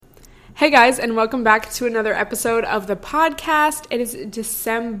Hey guys, and welcome back to another episode of the podcast. It is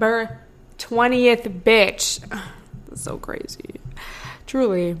December 20th, bitch. That's so crazy.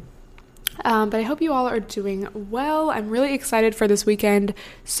 Truly. But I hope you all are doing well. I'm really excited for this weekend.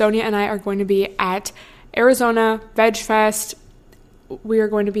 Sonia and I are going to be at Arizona Veg Fest. We are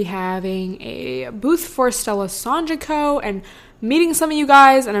going to be having a booth for Stella Sonjico and meeting some of you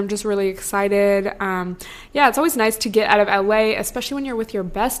guys, and I'm just really excited. It's always nice to get out of LA, especially when you're with your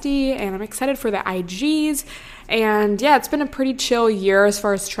bestie, and I'm excited for the IGs. And yeah, it's been a pretty chill year as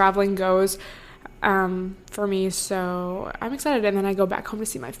far as traveling goes for me, so I'm excited. And then I go back home to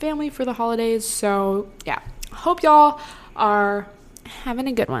see my family for the holidays, so yeah, hope y'all are having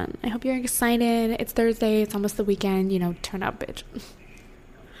a good one. I hope you're excited. It's Thursday, it's almost the weekend, turn up, bitch.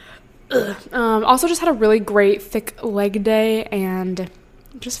 Also just had a really great thick leg day and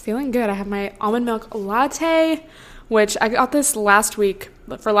just feeling good. I have my almond milk latte, which I got this last week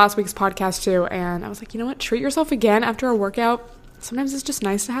for last week's podcast too, and I was like, you know what, treat yourself again after a workout. Sometimes it's just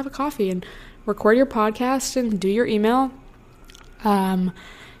nice to have a coffee and record your podcast and do your email. So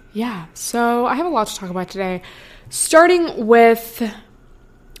I have a lot to talk about today, starting with,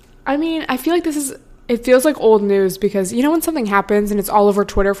 I feel like it feels like old news because, when something happens and it's all over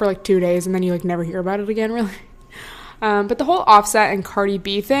Twitter for like 2 days and then you never hear about it again, really. But the whole Offset and Cardi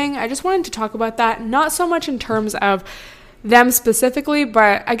B thing, I just wanted to talk about that. Not so much in terms of them specifically,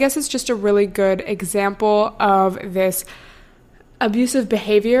 but I guess it's just a really good example of this abusive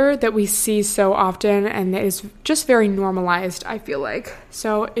behavior that we see so often and that is just very normalized, I feel like.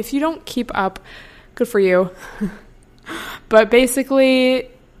 So if you don't keep up, good for you. But basically,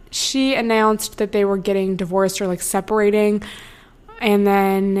 she announced that they were getting divorced or separating, and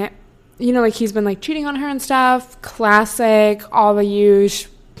then he's been cheating on her and stuff, classic, all the use.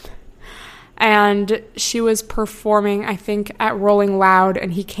 And she was performing, I think, at Rolling Loud,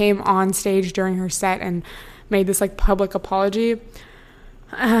 and he came on stage during her set and made this public apology.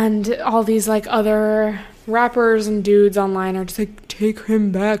 And all these other rappers and dudes online are just take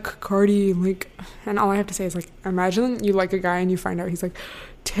him back, Cardi, and all I have to say is imagine you like a guy and you find out he's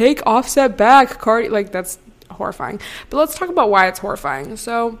take Offset back, Cardi. That's horrifying. But let's talk about why it's horrifying.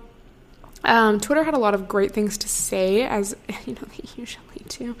 So, Twitter had a lot of great things to say, as, they usually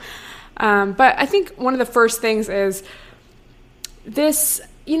do. But I think one of the first things is this,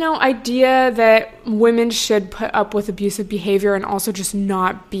 idea that women should put up with abusive behavior and also just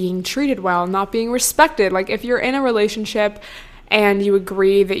not being treated well, not being respected. If you're in a relationship and you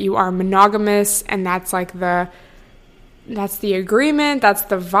agree that you are monogamous and that's that's the agreement, that's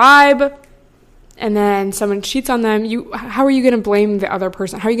the vibe, and then someone cheats on them, how are you going to blame the other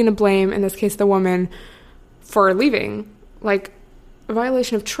person? How are you going to blame, in this case, the woman for leaving? A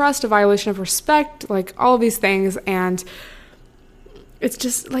violation of trust, a violation of respect, all of these things, and it's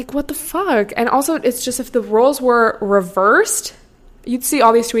just what the fuck? And also, it's just, if the roles were reversed, you'd see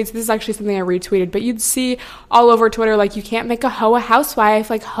all these tweets. This is actually something I retweeted, but you'd see all over Twitter, you can't make a hoe a housewife,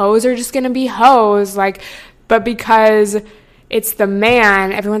 hoes are just going to be hoes, but because it's the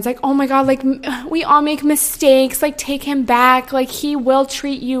man, everyone's oh my God, we all make mistakes, take him back, he will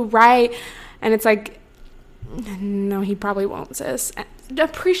treat you right. And it's no, he probably won't, sis.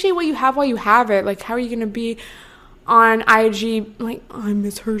 Appreciate what you have while you have it. How are you going to be on IG, I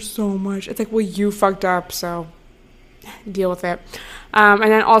miss her so much? It's well, you fucked up, so deal with it. And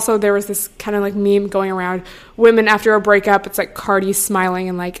then also there was this kind of meme going around, women after a breakup, it's Cardi smiling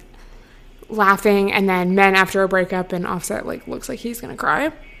and laughing, and then men after a breakup and Offset looks like he's gonna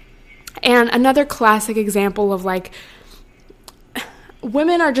cry. And another classic example of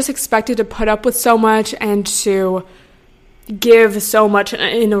women are just expected to put up with so much and to give so much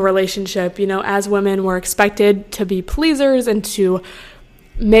in a relationship. As women, we're expected to be pleasers and to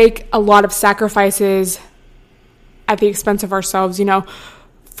make a lot of sacrifices at the expense of ourselves,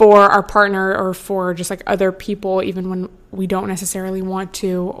 for our partner or for just other people, even when we don't necessarily want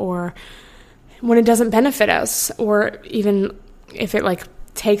to, or when it doesn't benefit us, or even if it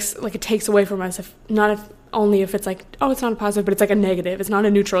takes away from us, if it's it's not a positive, but it's a negative. It's not a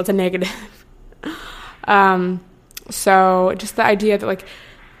neutral, it's a negative. So just the idea that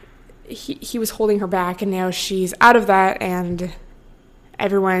he was holding her back and now she's out of that and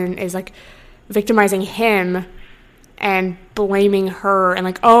everyone is victimizing him and blaming her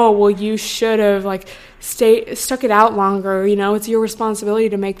and oh, well, you should have stuck it out longer, it's your responsibility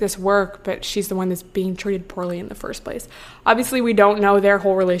to make this work, but she's the one that's being treated poorly in the first place. Obviously, we don't know their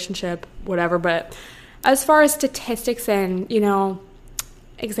whole relationship, whatever, but as far as statistics and,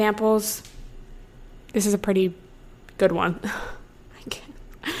 examples, this is a pretty good one.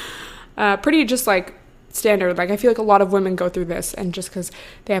 Pretty just standard. Like, I feel like a lot of women go through this, and just because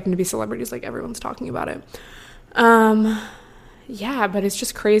they happen to be celebrities, like, everyone's talking about it. Yeah, but it's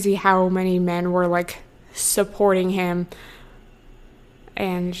just crazy how many men were, like, supporting him,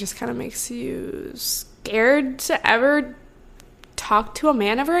 and it just kind of makes you scared to ever talk to a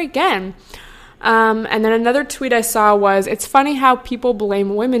man ever again. And then another tweet I saw was, it's funny how people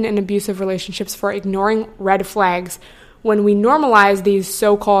blame women in abusive relationships for ignoring red flags when we normalize these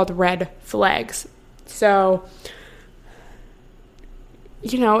so-called red flags. So,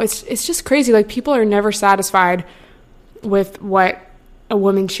 you know, it's just crazy. Like, people are never satisfied with what a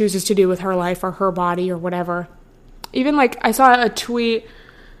woman chooses to do with her life or her body or whatever. Even, like, I saw a tweet,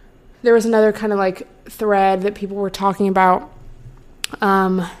 there was another kind of, like, thread that people were talking about,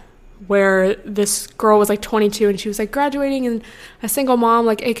 where this girl was like 22 and she was like, graduating and a single mom,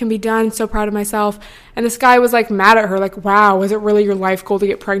 like, it can be done, so proud of myself. And this guy was like mad at her, like, wow, was it really your life goal to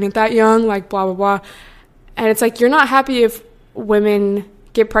get pregnant that young, like, blah blah blah. And it's like, you're not happy if women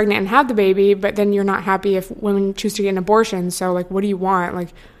get pregnant and have the baby, but then you're not happy if women choose to get an abortion. So, like, what do you want? Like,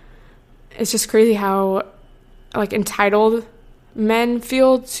 it's just crazy how, like, entitled men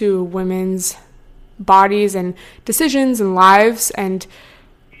feel to women's bodies and decisions and lives, and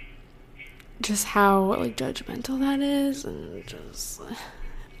just how, like, judgmental that is, and just,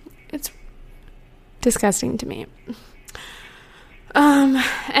 it's disgusting to me.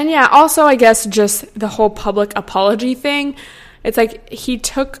 And yeah, also, I guess, just the whole public apology thing. It's like,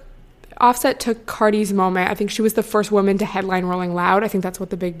 Offset took Cardi's moment. I think she was the first woman to headline Rolling Loud. I think that's what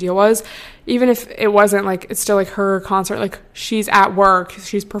the big deal was. Even if it wasn't, like, it's still, like, her concert. Like, she's at work,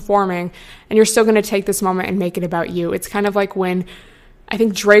 she's performing, and you're still going to take this moment and make it about you. It's kind of like when, I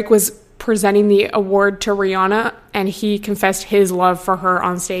think, Drake was presenting the award to Rihanna, and he confessed his love for her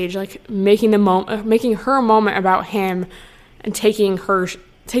on stage, like, making her a moment about him, and taking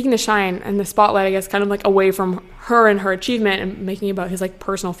the shine and the spotlight, I guess, kind of, like, away from her and her achievement, and making it about his, like,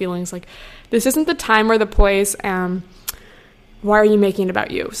 personal feelings. Like, this isn't the time or the place. Why are you making it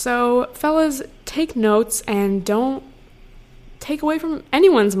about you? So, fellas, take notes and don't take away from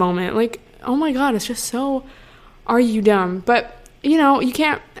anyone's moment. Like, oh my God, it's just so, are you dumb? But, you know, you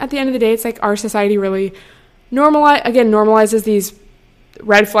can't, at the end of the day, it's like our society really normalizes these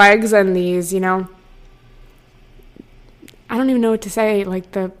red flags and these, you know, I don't even know what to say,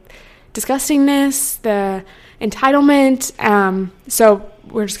 like, the disgustingness, the entitlement. So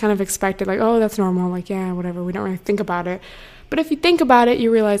we're just kind of expected, like, oh, that's normal. Like, yeah, whatever. We don't really think about it. But if you think about it,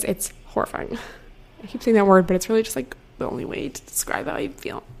 you realize it's horrifying. I keep saying that word, but it's really just, like, the only way to describe how you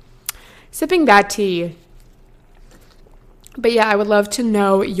feel. Sipping that tea. But yeah, I would love to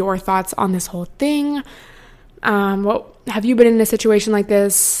know your thoughts on this whole thing. Have you been in a situation like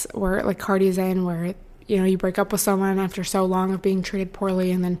this where, like, Cardi's in, where, you know, you break up with someone after so long of being treated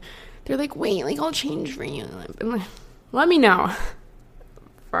poorly, and then they're like, wait, like, I'll change for you. And, like, let me know.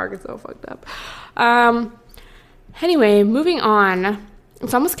 Frog is so fucked up. Anyway, moving on.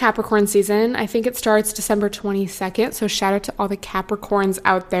 It's almost Capricorn season. I think it starts December 22nd, so shout out to all the Capricorns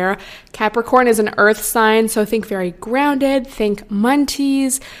out there. Capricorn is an earth sign, so think very grounded, think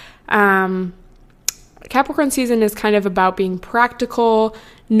Munties. Capricorn season is kind of about being practical,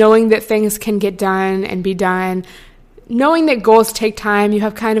 knowing that things can get done and be done, knowing that goals take time. You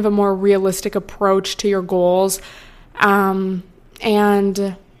have kind of a more realistic approach to your goals. And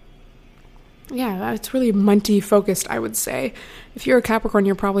yeah, it's really Munty focused, I would say. If you're a Capricorn,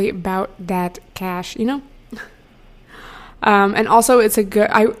 you're probably about that cash, you know? And also,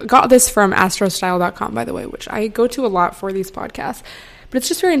 I got this from astrostyle.com, by the way, which I go to a lot for these podcasts. But it's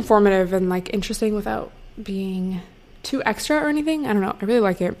just very informative and, like, interesting without being too extra or anything. I don't know. I really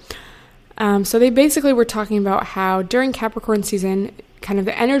like it. So they basically were talking about how during Capricorn season, kind of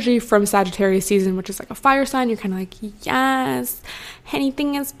the energy from Sagittarius season, which is like a fire sign, you're kind of like, yes,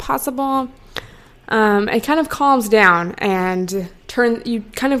 anything is possible. It kind of calms down, and you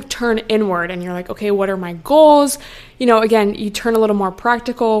kind of turn inward, and you're like, okay, what are my goals? You know, again, you turn a little more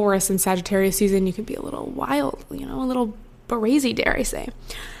practical, whereas in Sagittarius season, you can be a little wild, you know, a little crazy, dare I say.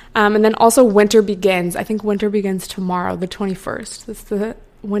 And then also winter begins. I think winter begins tomorrow, the 21st. That's the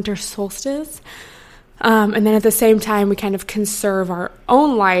winter solstice. And then at the same time, we kind of conserve our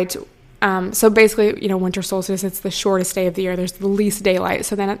own light. So basically, you know, winter solstice, it's the shortest day of the year. There's the least daylight.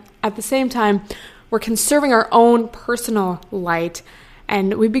 So then at the same time, we're conserving our own personal light,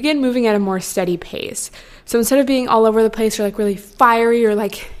 and we begin moving at a more steady pace. So instead of being all over the place or, like, really fiery or,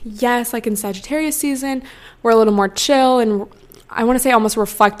 like, yes, like in Sagittarius season, we're a little more chill and, I want to say, almost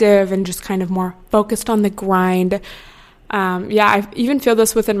reflective and just kind of more focused on the grind. Yeah, I even feel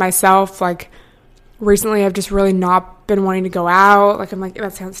this within myself, like, recently I've just really not been wanting to go out. Like, I'm like,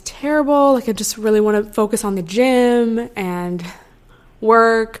 that sounds terrible. Like, I just really want to focus on the gym and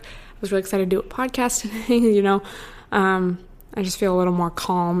work. I was really excited to do a podcast today, you know. I just feel a little more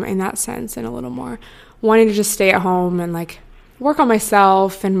calm in that sense, and a little more wanting to just stay at home and like work on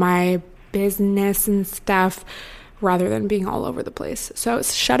myself and my business and stuff rather than being all over the place. So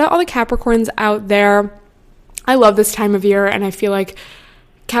shout out all the Capricorns out there. I love this time of year, and I feel like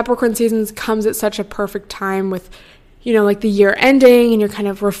Capricorn seasons comes at such a perfect time with, you know, like the year ending and you're kind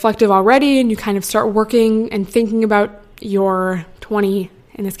of reflective already, and you kind of start working and thinking about your in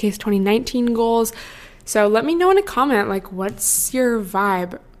this case 2019 goals. So let me know in a comment, like, what's your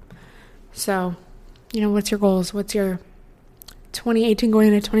vibe? So, you know, what's your goals? What's your 2018 going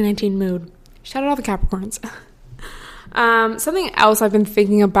into 2019 mood? Shout out all the Capricorns. Something else I've been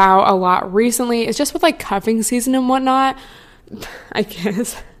thinking about a lot recently is just with like cuffing season and whatnot, I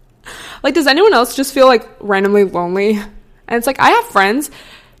guess. Like, does anyone else just feel like randomly lonely? And it's like, I have friends,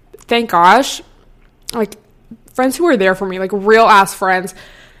 thank gosh, like friends who are there for me, like real ass friends.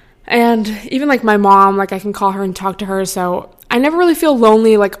 And even like my mom, like I can call her and talk to her. So I never really feel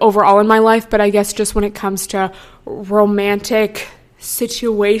lonely like overall in my life, but I guess just when it comes to romantic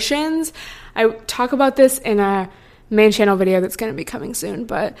situations, I talk about this in a main channel video that's going to be coming soon,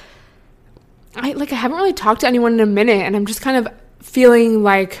 but I haven't really talked to anyone in a minute, and I'm just kind of feeling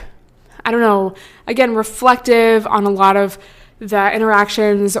like, I don't know, again, reflective on a lot of the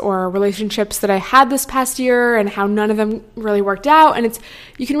interactions or relationships that I had this past year and how none of them really worked out. And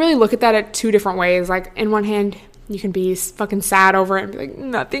you can really look at that at two different ways. Like, in one hand, you can be fucking sad over it and be like,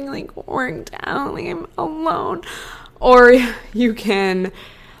 nothing like worked out, like I'm alone. Or you can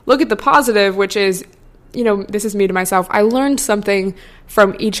look at the positive, which is, you know, this is me to myself. I learned something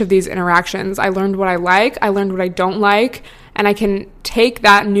from each of these interactions. I learned what I like. I learned what I don't like. And I can take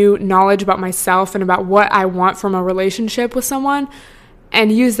that new knowledge about myself and about what I want from a relationship with someone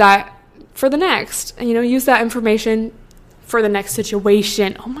and use that for the next. And, you know, use that information for the next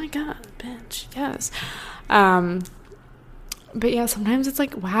situation. Oh my God, bitch. Yes. But yeah, sometimes it's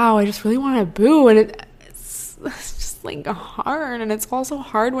like, wow, I just really want to boo. And it's just like hard. And it's also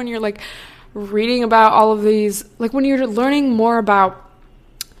hard when you're like reading about all of these, like when you're learning more about,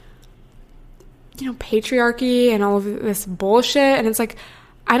 you know, patriarchy and all of this bullshit. And it's like,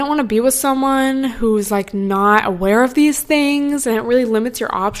 I don't want to be with someone who's like not aware of these things, and it really limits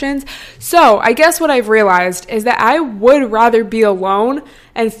your options. So I guess what I've realized is that I would rather be alone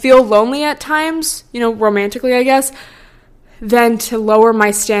and feel lonely at times, you know, romantically, I guess, than to lower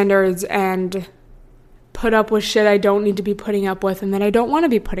my standards and put up with shit I don't need to be putting up with and that I don't want to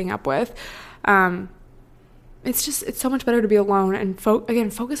be putting up with. It's so much better to be alone and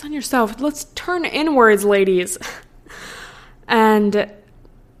focus on yourself. Let's turn inwards, ladies. And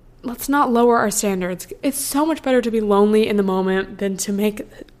let's not lower our standards. It's so much better to be lonely in the moment than to make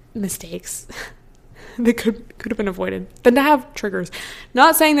mistakes that could have been avoided, than to have triggers.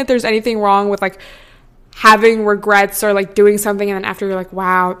 Not saying that there's anything wrong with like having regrets or like doing something and then after you're like,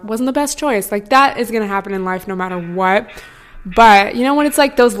 wow, it wasn't the best choice. Like, that is going to happen in life no matter what. But, you know, when it's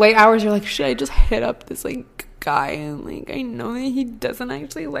like those late hours, you're like, should I just hit up this like guy and like I know that he doesn't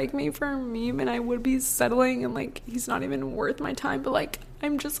actually like me for a meme and I would be settling and like he's not even worth my time, but like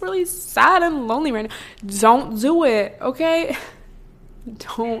I'm just really sad and lonely right now. Don't do it, okay?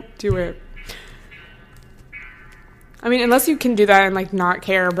 Don't do it. I mean, unless you can do that and like not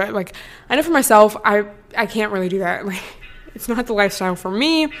care, but like I know for myself, I can't really do that. Like, it's not the lifestyle for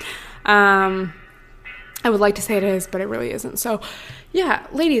me. I would like to say it is, but it really isn't. So yeah,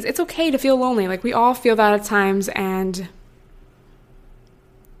 ladies, it's okay to feel lonely. Like, we all feel that at times, and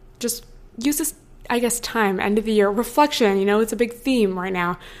just use this, I guess, time, end of the year, reflection, you know, it's a big theme right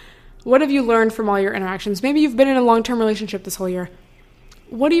now. What have you learned from all your interactions? Maybe you've been in a long-term relationship this whole year.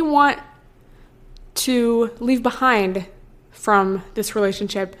 What do you want to leave behind from this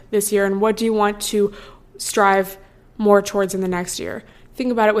relationship this year, and what do you want to strive more towards in the next year?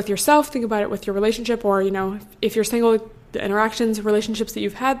 Think about it with yourself, think about it with your relationship, or, you know, if you're single, the interactions, relationships that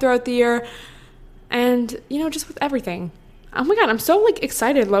you've had throughout the year, and, you know, just with everything. Oh my God, I'm so, like,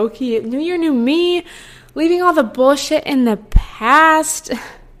 excited, low-key. New year, new me, leaving all the bullshit in the past.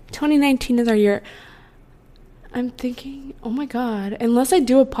 2019 is our year. I'm thinking, oh my God, unless I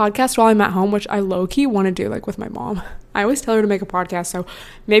do a podcast while I'm at home, which I low-key want to do, like, with my mom. I always tell her to make a podcast, so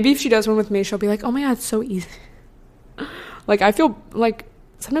maybe if she does one with me, she'll be like, oh my God, it's so easy. Like, I feel, like,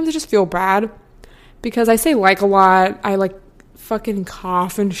 sometimes I just feel bad because I say like a lot. I, like, fucking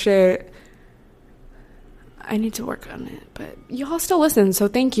cough and shit. I need to work on it, but y'all still listen, so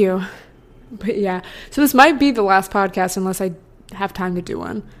thank you. But yeah, so this might be the last podcast unless I have time to do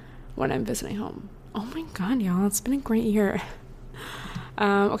one when I'm visiting home. Oh my god, y'all, it's been a great year.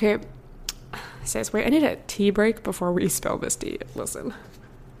 Okay, sis, wait, I need a tea break before we spill this tea. Listen.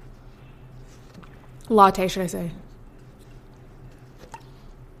 Latte, should I say.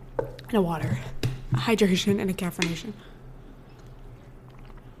 And a water. A hydration and a caffeination.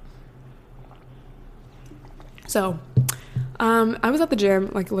 So, I was at the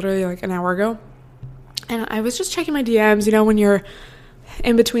gym, like, literally, like, an hour ago. And I was just checking my DMs. You know, when you're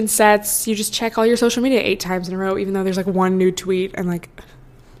in between sets, you just check all your social media 8 times in a row, even though there's, like, one new tweet and, like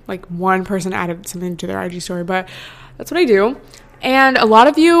one person added something to their IG story. But that's what I do. And a lot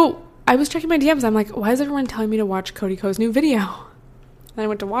of you, I was checking my DMs. I'm like, why is everyone telling me to watch Cody Ko's new video? And I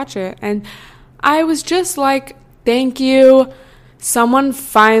went to watch it. And I was just like, thank you. Someone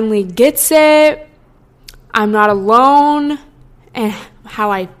finally gets it. I'm not alone. And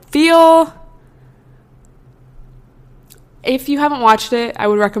how I feel. If you haven't watched it, I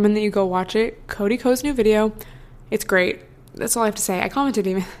would recommend that you go watch it. Cody Ko's new video. It's great. That's all I have to say. I commented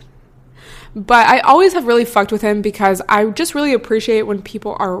even. But I always have really fucked with him because I just really appreciate when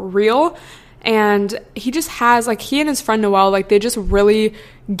people are real. And he just has, like, he and his friend Noelle, like, they just really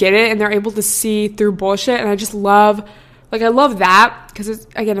get it and they're able to see through bullshit. And I just love, like, I love that because,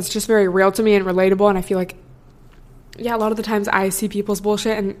 it's just very real to me and relatable. And I feel like, yeah, a lot of the times I see people's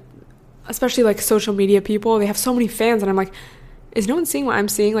bullshit, and especially, like, social media people, they have so many fans. And I'm like, is no one seeing what I'm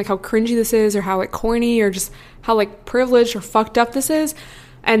seeing? Like, how cringy this is, or how, like, corny, or just how, like, privileged or fucked up this is.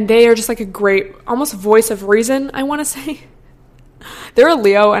 And they are just, like, a great, almost voice of reason, I want to say. They're a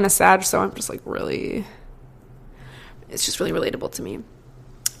Leo and a Sag, so I'm just, like, really, it's just really relatable to me.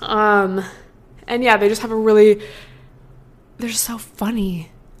 And yeah, they just have they're just so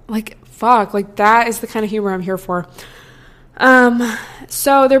funny. Like, fuck, like, that is the kind of humor I'm here for.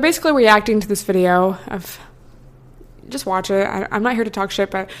 So they're basically reacting to this video of, just watch it. I'm not here to talk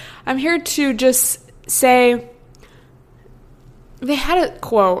shit, but I'm here to just say, they had a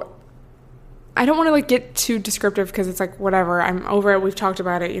quote. I don't want to, like, get too descriptive because it's like, whatever, I'm over it, we've talked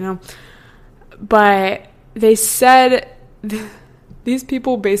about it, you know. But they said, these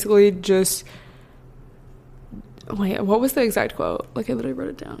people basically just, wait, what was the exact quote? Like, I literally wrote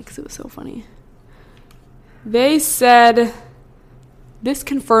it down because it was so funny. They said, this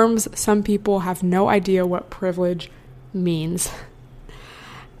confirms some people have no idea what privilege means.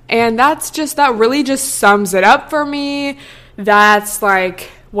 And that really just sums it up for me. That's,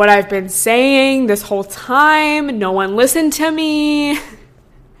 like, what I've been saying this whole time. No one listened to me.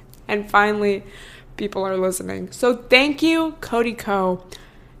 And finally, people are listening. So thank you, Cody Ko.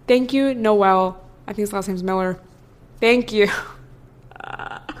 Thank you, Noelle. I think his last name's Miller. Thank you.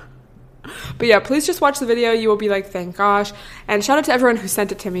 But yeah, please just watch the video. You will be like, thank gosh. And shout out to everyone who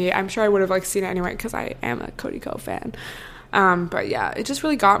sent it to me. I'm sure I would have, like, seen it anyway because I am a Cody Ko fan. But yeah, it just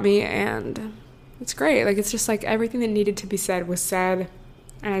really got me, and it's great. Like, it's just like everything that needed to be said was said,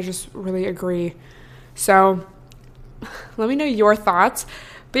 and I just really agree. So let me know your thoughts.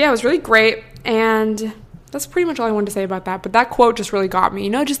 But yeah, it was really great, and that's pretty much all I wanted to say about that. But that quote just really got me, you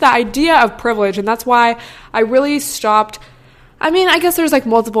know, just the idea of privilege. And that's why I really stopped. I mean, I guess there's, like,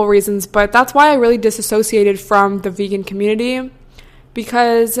 multiple reasons, but that's why I really disassociated from the vegan community,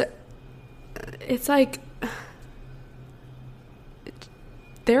 because it's like,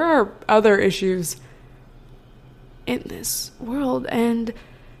 there are other issues in this world, and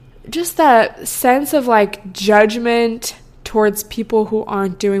just that sense of, like, judgment towards people who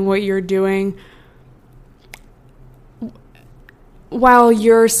aren't doing what you're doing while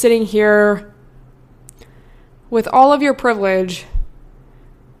you're sitting here with all of your privilege,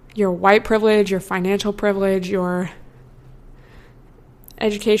 your white privilege, your financial privilege, your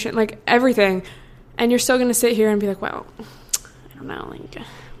education, like, everything, and you're still going to sit here and be like, well, I don't know, like,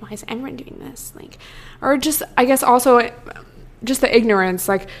 why is everyone doing this? Like, or just, I guess also just the ignorance,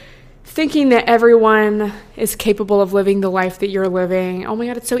 like, thinking that everyone is capable of living the life that you're living. Oh my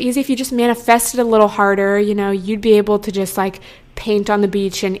God, it's so easy if you just manifested a little harder, you know, you'd be able to just, like, paint on the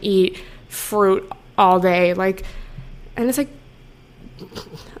beach and eat fruit all day, like, and it's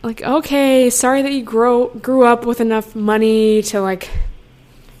like, okay, sorry that you grew up with enough money to, like,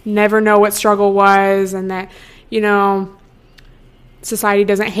 never know what struggle was, and that, you know, society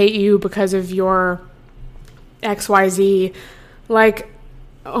doesn't hate you because of your XYZ. Like,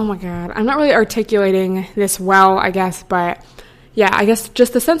 oh my God, I'm not really articulating this well, I guess, but yeah, I guess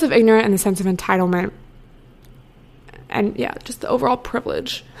just the sense of ignorance and the sense of entitlement, and yeah, just the overall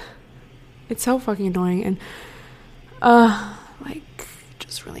privilege. It's so fucking annoying, and like,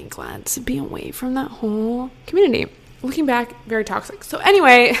 just really glad to be away from that whole community. Looking back, very toxic. So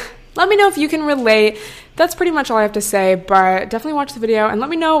anyway, let me know if you can relate. That's pretty much all I have to say, but definitely watch the video and let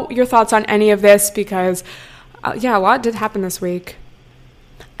me know your thoughts on any of this because, a lot did happen this week.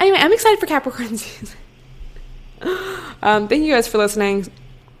 Anyway, I'm excited for Capricorn season. Thank you guys for listening.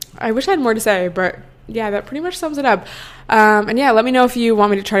 I wish I had more to say, but yeah, that pretty much sums it up. And yeah, let me know if you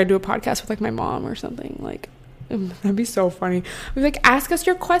want me to try to do a podcast with like my mom or something. Like, that'd be so funny. We'd like, ask us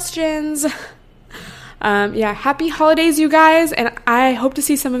your questions. Happy holidays, you guys. And I hope to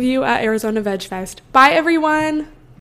see some of you at Arizona Veg Fest. Bye, everyone.